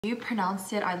You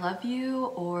pronounced it I love you,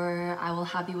 or I will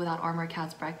have you without armor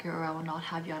Brecker, or I will not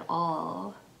have you at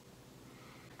all.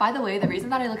 By the way, the reason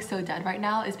that I look so dead right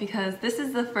now is because this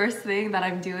is the first thing that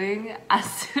I'm doing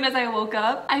as soon as I woke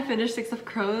up. I finished Six of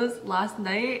Crows last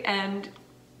night and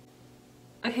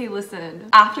okay, listen.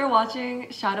 After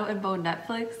watching Shadow and Bone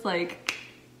Netflix, like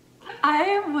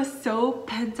I was so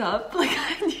pent up, like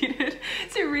I needed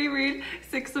to reread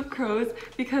Six of Crows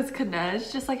because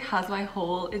kanej just like has my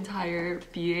whole entire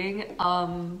being.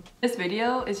 This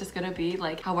video is just gonna be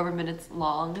like however minutes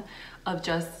long of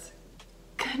just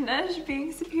kanej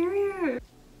being superior.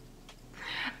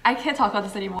 I can't talk about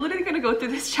this anymore. I'm literally gonna go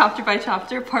through this chapter by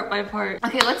chapter, part by part.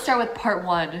 Okay, let's start with part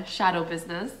 1, shadow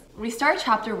business. We start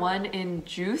chapter 1 in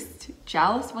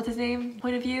Joust, what's his name,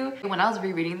 point of view. When I was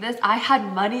rereading this, I had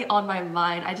money on my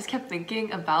mind. I just kept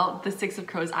thinking about the Six of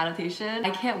Crows adaptation. I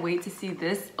can't wait to see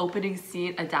this opening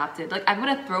scene adapted. Like, I'm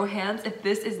gonna throw hands if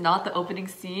this is not the opening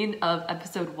scene of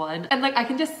episode 1. And like, I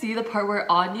can just see the part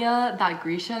where Anya, that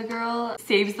Grisha girl,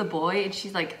 saves the boy and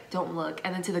she's like, don't look.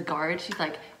 And then to the guard, she's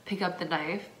like, pick up the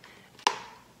knife.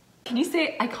 Can you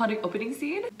say iconic opening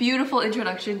scene? Beautiful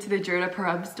introduction to the Jurda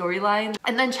Param storyline.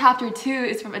 And then chapter 2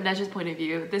 is from Inej's point of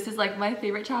view. This is like my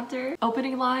favorite chapter.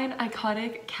 Opening line,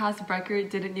 iconic, Kaz Brecker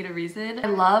didn't need a reason. I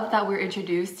love that we're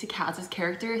introduced to Kaz's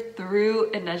character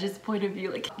through Inej's point of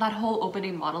view. Like that whole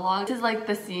opening monologue. This is like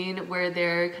the scene where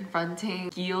they're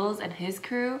confronting Giles and his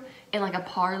crew in like a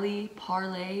parlay.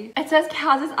 It says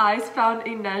Kaz's eyes found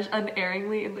Inej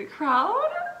unerringly in the crowd.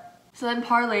 So then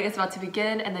parlay is about to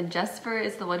begin, and then Jesper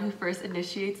is the one who first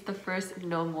initiates the first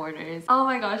no mourners. Oh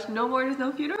my gosh, no mourners,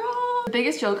 no funeral! The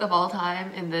biggest joke of all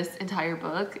time in this entire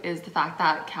book is the fact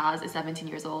that Kaz is 17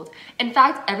 years old. In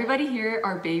fact, everybody here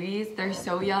are babies. They're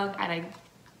so young, and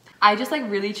I just like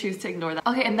really choose to ignore that.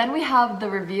 Okay, and then we have the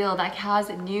reveal that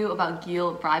Kaz knew about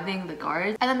Gil bribing the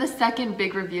guards. And then the second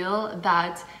big reveal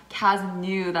that Kaz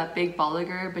knew that Big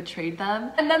Bolliger betrayed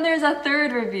them. And then there's a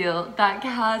third reveal that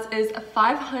Kaz is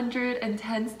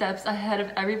 510 steps ahead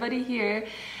of everybody here,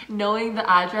 knowing the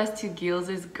address to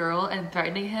Giles's girl and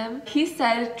threatening him. He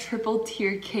said triple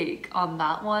tier cake on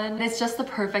that one. And it's just the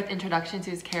perfect introduction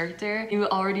to his character. You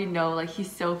already know like he's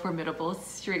so formidable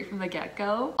straight from the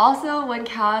get-go. Also, when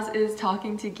Kaz is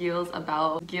talking to Giles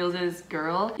about Giles's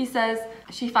girl, he says,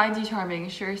 she finds you charming,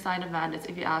 sure sign of madness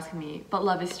if you ask me, but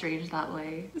love is strange that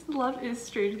way. Love is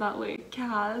strange that way,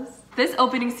 Kaz. This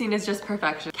opening scene is just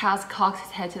perfection. Kaz cocks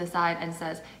his head to the side and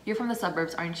says, you're from the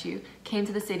suburbs, aren't you? Came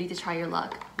to the city to try your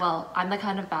luck. Well, I'm the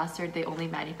kind of bastard they only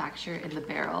manufacture in the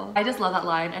barrel. I just love that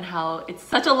line and how it's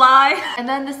such a lie. And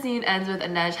then the scene ends with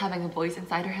Inej having a voice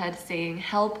inside her head saying,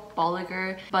 help,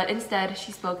 Bolliger. But instead,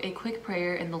 she spoke a quick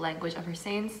prayer in the language of her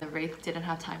saints. The Wraith didn't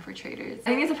have time for traitors. I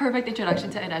think it's a perfect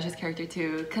introduction to Inej's character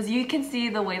too, because you can see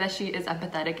the way that she is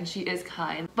empathetic and she is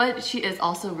kind, but she is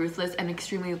also ruthless and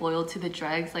extremely loyal to the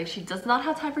dregs. Like, she does not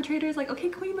have time for traitors. Like, okay,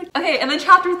 queen, like, okay. And then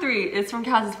chapter 3 is from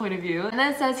Kaz's point of view, and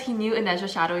then it says he knew Inej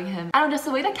was shadowing him. I don't know, just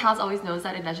the way that Kaz always knows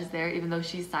that Inej is there even though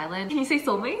she's silent. Can you say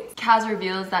soulmates? Kaz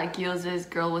reveals that Giles's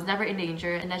girl was never in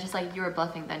danger, and Inej is like, you were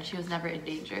bluffing then, she was never in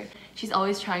danger. She's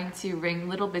always trying to wring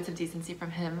little bits of decency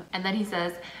from him. And then he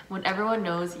says, when everyone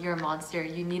knows you're a monster,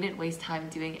 you needn't waste time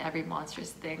doing every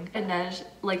monstrous thing. Inej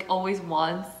like always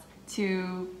wants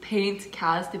to paint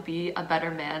Kaz to be a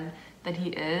better man than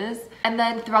he is. And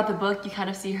then throughout the book, you kind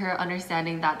of see her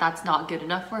understanding that that's not good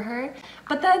enough for her.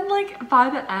 But then like by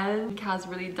the end, Kaz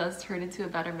really does turn into a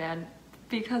better man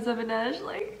because of Inej.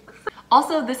 Like,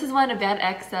 also, this is when Van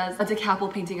Eck says a decapel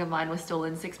painting of mine was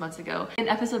stolen 6 months ago. In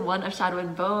episode 1 of Shadow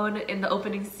and Bone, in the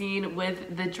opening scene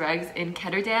with the dregs in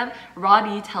Ketterdam,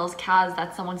 Roddy tells Kaz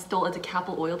that someone stole a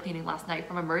decapel oil painting last night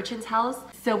from a merchant's house.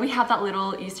 So we have that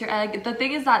little Easter egg. The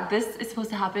thing is that this is supposed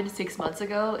to happen 6 months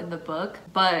ago in the book,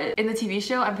 but in the TV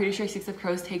show, I'm pretty sure Six of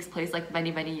Crows takes place like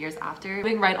many years after.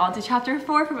 Moving right on to chapter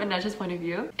 4 from Inej's point of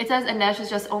view. It says Inej was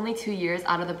just only 2 years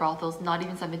out of the brothels, not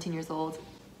even 17 years old.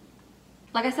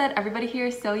 Like I said, everybody here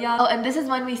is so young. Oh, and this is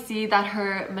when we see that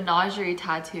her menagerie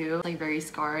tattoo is like very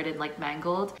scarred and like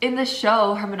mangled. In the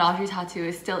show, her menagerie tattoo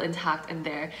is still intact in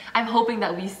there. I'm hoping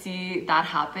that we see that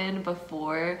happen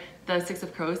before the Six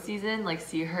of Crows season, like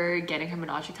see her getting her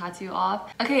menagerie tattoo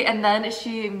off. Okay, and then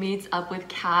she meets up with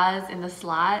Kaz in the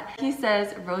slat. He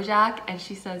says Rojak and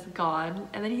she says gone.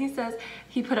 And then he says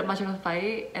he put up much of a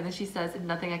fight, and then she says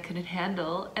nothing I couldn't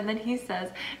handle. And then he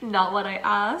says not what I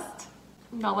asked.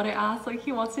 Not what I asked. Like,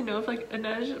 he wants to know if like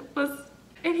Inej was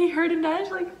And he heard Inej,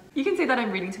 like, you can say that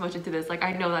I'm reading too much into this, like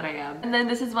I know that I am. And then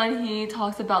this is when he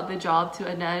talks about the job to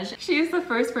Inej. She is the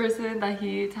first person that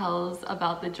he tells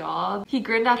about the job. He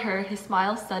grinned at her, his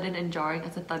smile sudden and jarring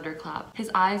as a thunderclap.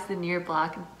 His eyes the near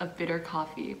black of bitter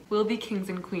coffee. We'll be kings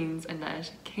and queens, Inej.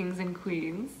 Kings and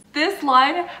queens. This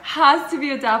line has to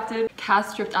be adapted.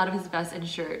 Cass stripped out of his vest and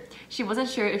shirt. She wasn't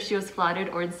sure if she was flattered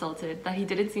or insulted that he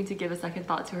didn't seem to give a second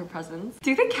thought to her presence. Do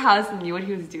you think Cass knew what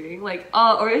he was doing? Like,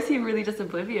 or is he really just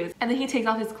oblivious? And then he takes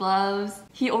off his gloves.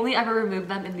 He only ever removed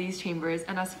them in these chambers,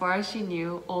 and as far as she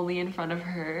knew, only in front of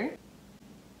her.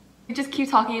 We just keep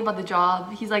talking about the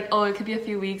job. He's like, oh, it could be a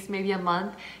few weeks, maybe a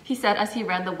month, he said as he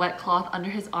ran the wet cloth under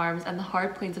his arms and the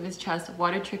hard planes of his chest,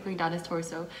 water trickling down his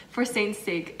torso. For saint's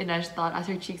sake, Inej thought as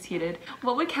her cheeks heated.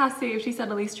 What would Cass say if she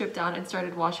suddenly stripped down and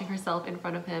started washing herself in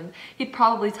front of him? He'd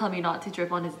probably tell me not to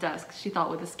drip on his desk, she thought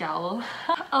with a scowl.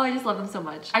 Oh, I just love them so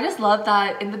much. I just love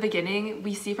that in the beginning,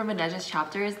 we see from Inej's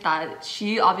chapters that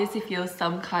she obviously feels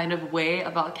some kind of way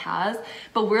about Cass,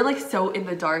 but we're like so in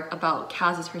the dark about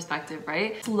Cass's perspective,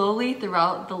 right? Slowly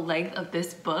throughout the length of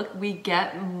this book, we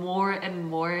get more and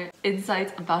more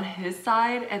insights about his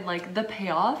side, and like the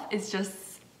payoff is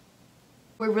just,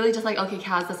 we're really just like, okay,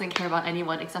 Cass doesn't care about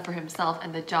anyone except for himself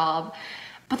and the job.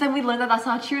 But then we learn that that's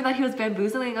not true, that he was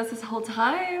bamboozling us this whole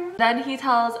time. Then he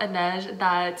tells Inej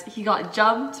that he got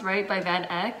jumped, right, by Van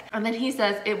Eck. And then he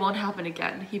says it won't happen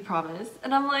again, he promised.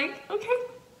 And I'm like, okay,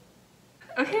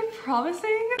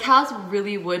 promising? Cass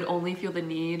really would only feel the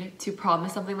need to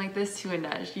promise something like this to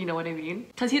Inej, you know what I mean?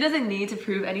 Because he doesn't need to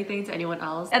prove anything to anyone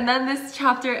else. And then this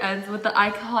chapter ends with the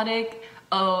iconic,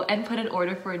 oh, and put an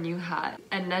order for a new hat.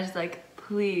 And Inej's like,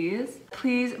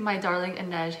 please, my darling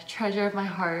Inej, treasure of my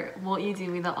heart, won't you do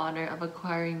me the honor of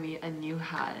acquiring me a new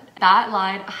hat? That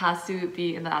line has to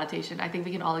be in the adaptation. I think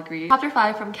we can all agree. Chapter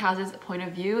 5, from Cass's point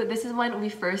of view, this is when we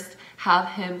first have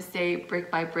him say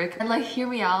brick by brick. And like, hear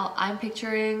me out, I'm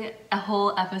picturing a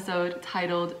whole episode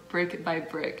titled Brick by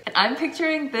Brick. And I'm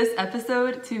picturing this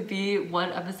episode to be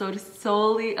one episode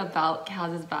solely about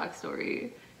Cass's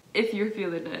backstory. If you're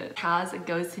feeling it. Cass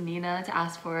goes to Nina to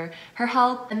ask for her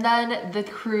help, and then the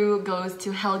crew goes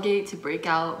to Hellgate to break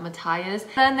out Matthias.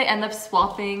 Then they end up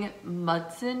swapping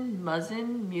Muzzin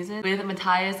with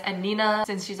Matthias, and Nina,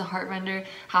 since she's a heartrender,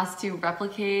 has to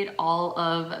replicate all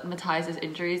of Matthias's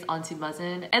injuries onto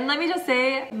Muzzin. And let me just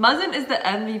say, Muzzin is the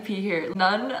MVP here.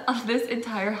 None of this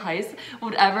entire heist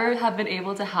would ever have been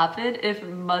able to happen if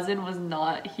Muzzin was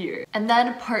not here. And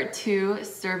then part 2,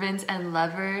 Servant and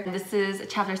Lever. This is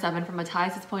chapter 7 from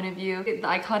Matthias' point of view. The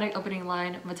iconic opening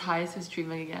line, Matthias was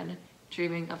dreaming again,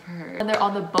 dreaming of her. And they're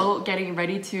on the boat getting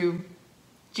ready to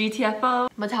GTFO.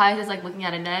 Matthias is like looking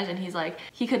at Inej and he's like,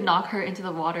 he could knock her into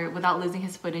the water without losing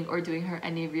his footing or doing her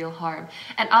any real harm.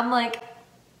 And I'm like,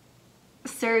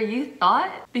 sir, you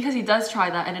thought? Because he does try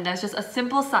that, and Inej just a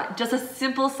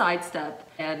simple sidestep.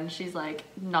 And she's like,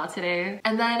 not today.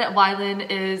 And then Wylan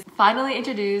is finally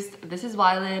introduced. This is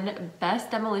Wylan,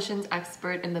 best demolitions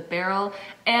expert in the barrel.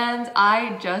 And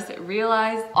I just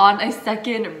realized on a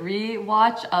second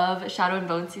rewatch of Shadow and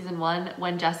Bone season 1,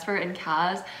 when Jesper and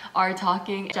Cass are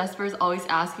talking, Jesper's always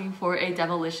asking for a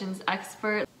demolitions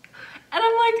expert. And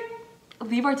I'm like,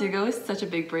 Leigh Bardugo is such a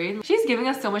big brain. She's giving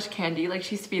us so much candy, like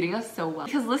she's feeding us so well.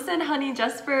 Because listen, honey,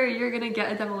 Jesper, you're gonna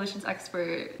get a demolitions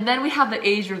expert. And then we have the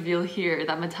age reveal here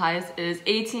that Matthias is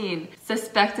 18.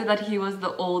 Suspected that he was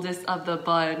the oldest of the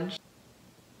bunch.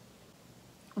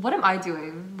 What am I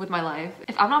doing with my life?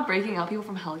 If I'm not breaking up people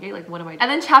from Hellgate, like what am I doing?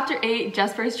 And then chapter 8,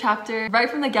 Jesper's chapter.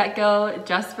 Right from the get-go,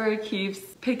 Jesper keeps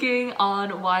picking on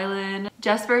Wylan.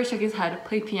 Jesper shook his head,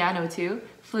 played piano too.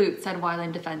 Flute, said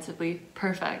Wylan defensively.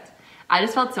 Perfect. I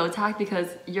just felt so attacked because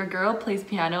your girl plays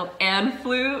piano and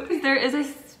flute. There is a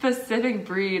specific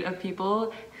breed of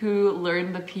people who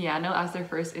learned the piano as their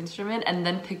first instrument and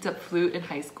then picked up flute in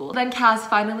high school. Then Cass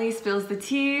finally spills the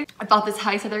tea about this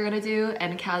heist that they're gonna do,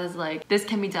 and Cass is like, this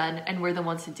can be done and we're the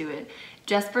ones to do it.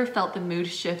 Jesper felt the mood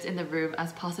shift in the room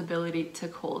as possibility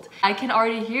took hold. I can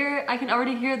already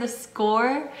hear the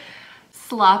score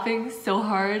slapping so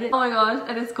hard. Oh my gosh,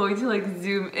 and it's going to like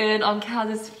zoom in on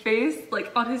Cass's face, like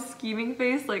on his scheming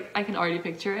face, like I can already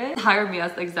picture it. Hire me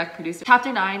as the exec producer.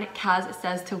 Chapter 9, Cass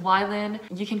says to Wylan,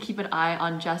 you can keep an eye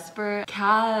on Jesper.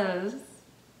 Cass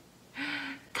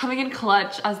coming in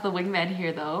clutch as the wingman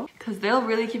here though, because they'll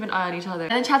really keep an eye on each other.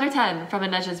 And then chapter 10, from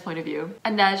Inej's point of view.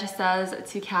 Inej says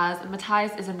to Cass,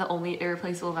 Matthias isn't the only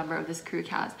irreplaceable member of this crew,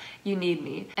 Cass. You need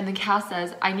me. And then Cass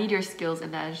says, I need your skills,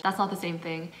 Inej. That's not the same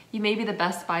thing. You may be the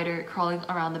best spider crawling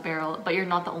around the barrel, but you're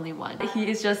not the only one. He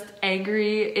is just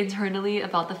angry internally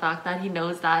about the fact that he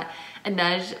knows that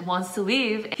Inej wants to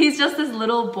leave. He's just this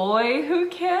little boy who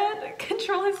can't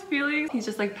control his feelings. He's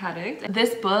just like panicked.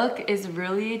 This book is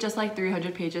really just like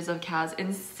 300 pages of Kaz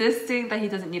insisting that he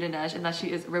doesn't need Inej and that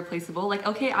she is replaceable. Like,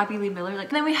 okay, Abby Lee Miller. Like,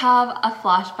 then we have a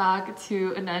flashback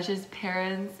to Inej's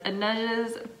parents.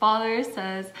 Inej's father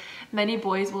says, many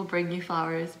boys will bring you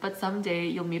flowers, but someday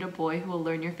you'll meet a boy who will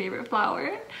learn your favorite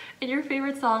flower and your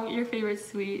favorite song, your favorite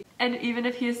sweet. And even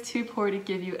if he is too poor to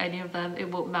give you any of them, it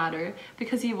won't matter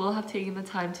because he will have taken the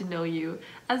time to know you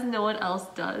as no one else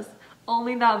does.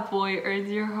 Only that boy earns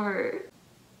your heart.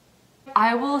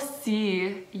 I will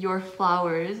see your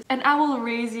flowers and I will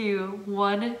raise you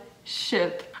one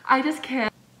ship. I just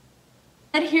can't.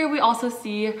 And here we also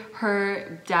see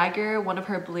her dagger, one of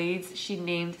her blades she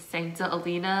named Sancta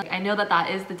Alina. I know that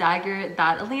that is the dagger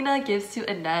that Alina gives to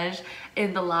Inej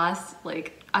in the last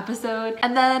episode.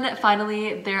 And then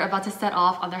finally they're about to set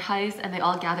off on their heist and they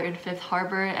all gather in Fifth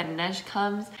Harbor and Inej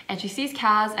comes and she sees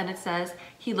Kaz and it says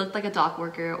he looked like a dock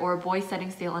worker or a boy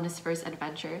setting sail on his first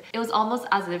adventure. It was almost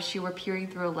as if she were peering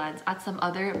through a lens at some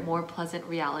other more pleasant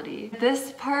reality.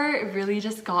 This part really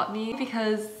just got me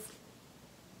because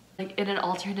in an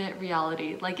alternate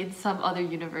reality, in some other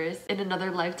universe, in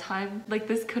another lifetime,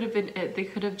 this could have been it. They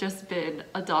could have just been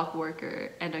a dock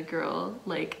worker and a girl.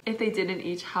 If they didn't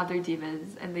each have their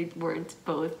demons and they weren't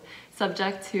both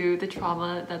subject to the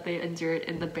trauma that they endured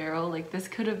in the barrel, this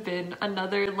could have been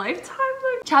another lifetime.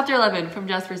 Chapter 11, from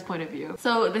Jesper's point of view.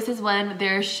 So this is when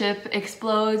their ship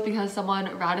explodes because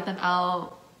someone ratted them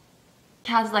out.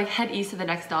 Kaz is head east to the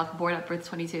next dock, board at berth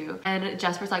 22. And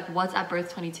Jesper's like, what's at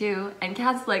berth 22? And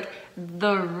Kaz is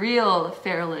the real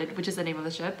Fairlid, which is the name of the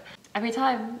ship. Every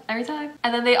time.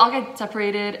 And then they all get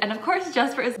separated. And of course,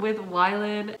 Jesper is with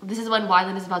Wylan. This is when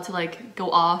Wylan is about to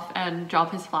go off and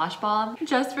drop his flash bomb.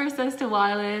 Jesper says to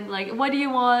Wylan, what do you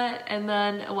want? And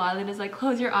then Wylan is like,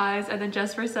 close your eyes. And then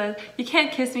Jesper says, you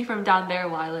can't kiss me from down there,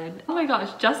 Wylan. Oh my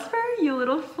gosh, Jesper, you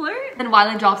little flirt. And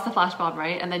Wylan drops the flash bomb,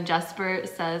 right? And then Jesper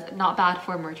says, not bad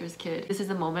for a mercher's kid. This is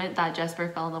the moment that Jesper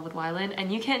fell in love with Wylan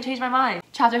and you can't change my mind.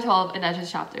 Chapter 12,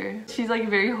 Inej's chapter. She's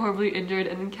very horribly injured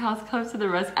and then Kaz comes to the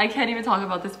rescue. I can't even talk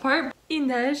about this part.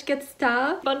 Inej gets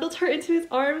stabbed, bundled her into his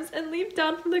arms and leaped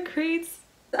down from the crates.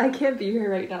 I can't be here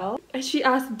right now. And she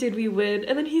asks, did we win?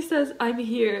 And then he says, I'm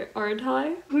here, aren't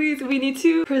I? Please, we need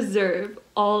to preserve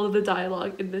all of the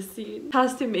dialogue in this scene.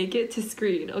 Has to make it to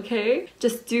screen, okay?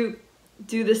 Just do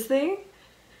this thing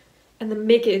and then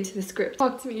make it into the script.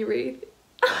 Talk to me, Wraith.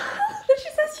 Then she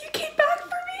says, you came back for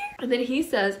me? And then he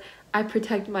says, I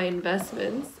protect my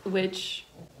investments, which,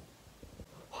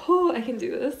 oh, I can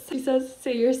do this. She says,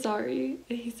 say you're sorry.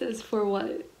 And he says, for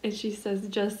what? And she says,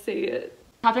 just say it.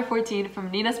 Chapter 14, from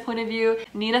Nina's point of view,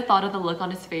 Nina thought of the look on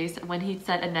his face when he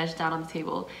set Inej down on the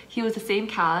table. He was the same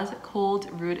Kaz, cold,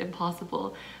 rude,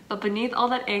 impossible. But beneath all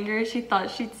that anger, she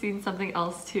thought she'd seen something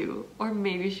else too. Or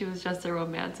maybe she was just a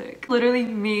romantic. Literally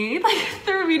me,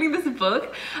 through reading this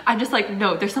book, I'm just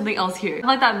no, there's something else here. I'm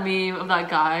like that meme of that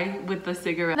guy with the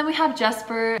cigarette. And then we have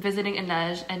Jesper visiting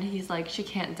Inej and he's like, she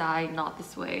can't die, not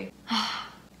this way.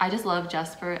 I just love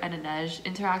Jesper and Inej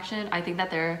interaction. I think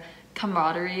that their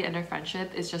camaraderie and their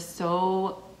friendship is just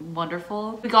so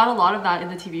wonderful. We got a lot of that in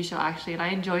the TV show actually and I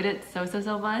enjoyed it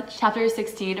so much. Chapter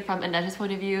 16, from Inej's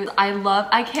point of view.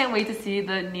 I can't wait to see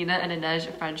the Nina and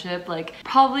Inej friendship.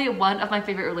 Probably one of my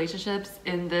favorite relationships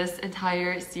in this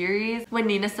entire series. When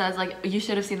Nina says you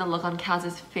should have seen the look on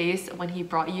Kaz's face when he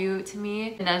brought you to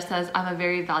me. Inej says, I'm a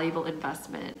very valuable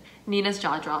investment. Nina's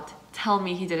jaw dropped. Tell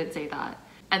me he didn't say that.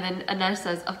 And then Inej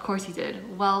says, of course he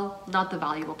did. Well, not the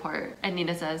valuable part. And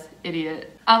Nina says,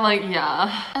 idiot. I'm like,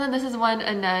 yeah. And then this is when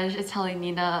Inej is telling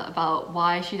Nina about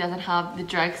why she doesn't have the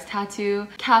Drex tattoo.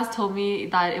 Kaz told me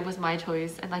that it was my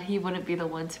choice and that he wouldn't be the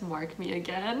one to mark me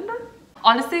again.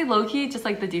 Honestly, low-key, just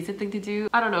the decent thing to do.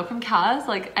 I don't know, from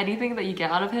Kaz, anything that you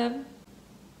get out of him.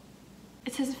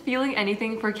 It says feeling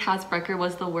anything for Kaz Brecker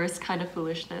was the worst kind of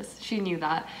foolishness. She knew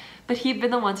that. But he'd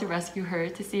been the one to rescue her,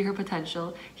 to see her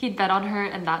potential. He'd bet on her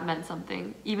and that meant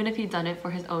something, even if he'd done it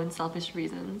for his own selfish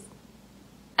reasons.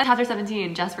 And chapter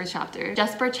 17, Jesper's chapter.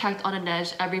 Jesper checked on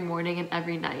Inej every morning and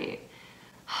every night.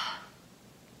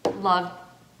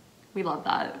 We love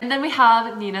that. And then we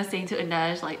have Nina saying to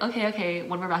Inej, okay,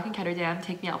 when we're back in Ketterdam,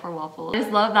 take me out for waffles. I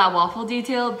just love that waffle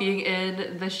detail being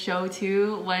in the show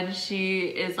too, when she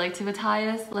is to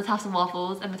Matthias, let's have some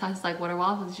waffles. And Matthias is like, what are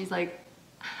waffles? And she's like,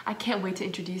 I can't wait to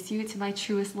introduce you to my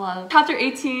truest love. Chapter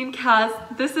 18, Kaz.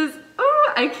 This is,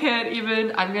 oh, I can't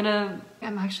even.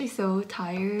 I'm actually so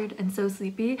tired and so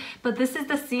sleepy, but this is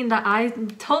the scene that I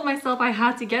told myself I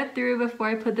had to get through before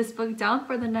I put this book down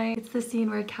for the night. It's the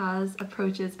scene where Kaz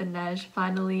approaches Inej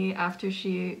finally after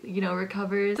she, you know,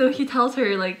 recovers. So he tells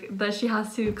her like that she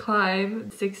has to climb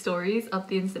 6 stories up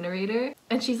the incinerator,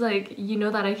 and she's like, you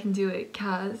know that I can do it,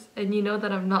 Kaz, and you know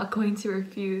that I'm not going to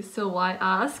refuse, so why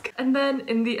ask? And then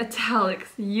in the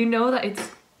italics, you know that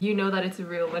it's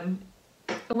real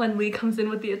when Leigh comes in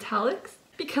with the italics.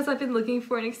 Because I've been looking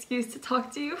for an excuse to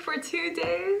talk to you for 2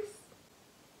 days.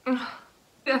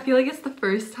 I feel like it's the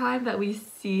first time that we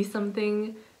see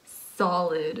something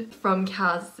solid from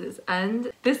Kaz's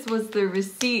end. This was the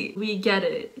receipt. We get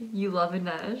it. You love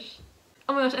Inej.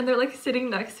 Oh my gosh, and they're like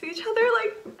sitting next to each other.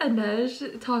 Like,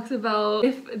 Inej talks about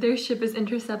if their ship is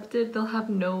intercepted, they'll have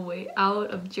no way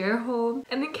out of Jerholm.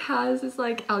 And then Kaz is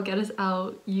like, I'll get us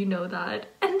out, you know that.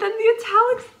 And then the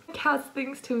italics, Kaz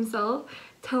thinks to himself,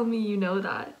 tell me you know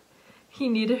that. He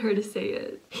needed her to say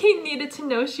it. He needed to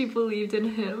know she believed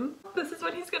in him. This is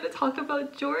when he's gonna talk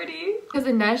about Jordy. Because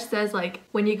Inej says like,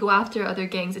 when you go after other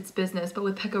gangs, it's business, but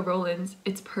with Pekka Rollins,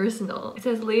 it's personal. It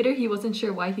says later he wasn't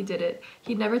sure why he did it.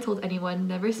 He'd never told anyone,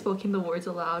 never spoken the words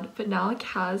aloud, but now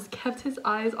Kaz kept his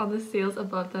eyes on the sails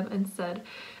above them and said,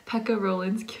 Pekka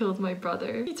Rollins killed my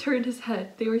brother. He turned his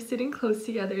head. They were sitting close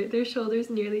together, their shoulders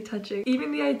nearly touching.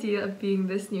 Even the idea of being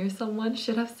this near someone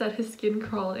should have set his skin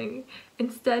crawling.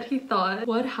 Instead, he thought,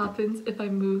 what happens if I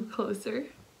move closer?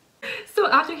 So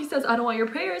after he says, I don't want your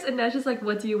prayers, and Inej is like,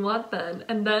 what do you want then?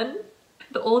 And then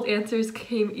the old answers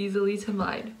came easily to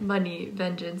mind. Money,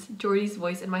 vengeance, Jordy's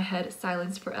voice in my head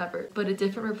silenced forever. But a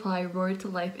different reply roared to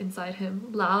life inside him,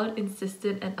 loud,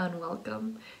 insistent, and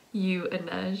unwelcome. You,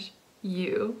 Inej.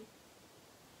 You.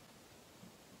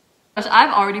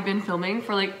 I've already been filming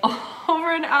for like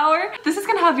over an hour. This is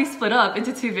gonna have me split up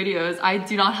into 2 videos. I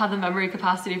do not have the memory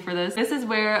capacity for this. This is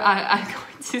where I'm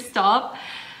going to stop,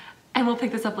 and we'll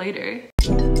pick this up later.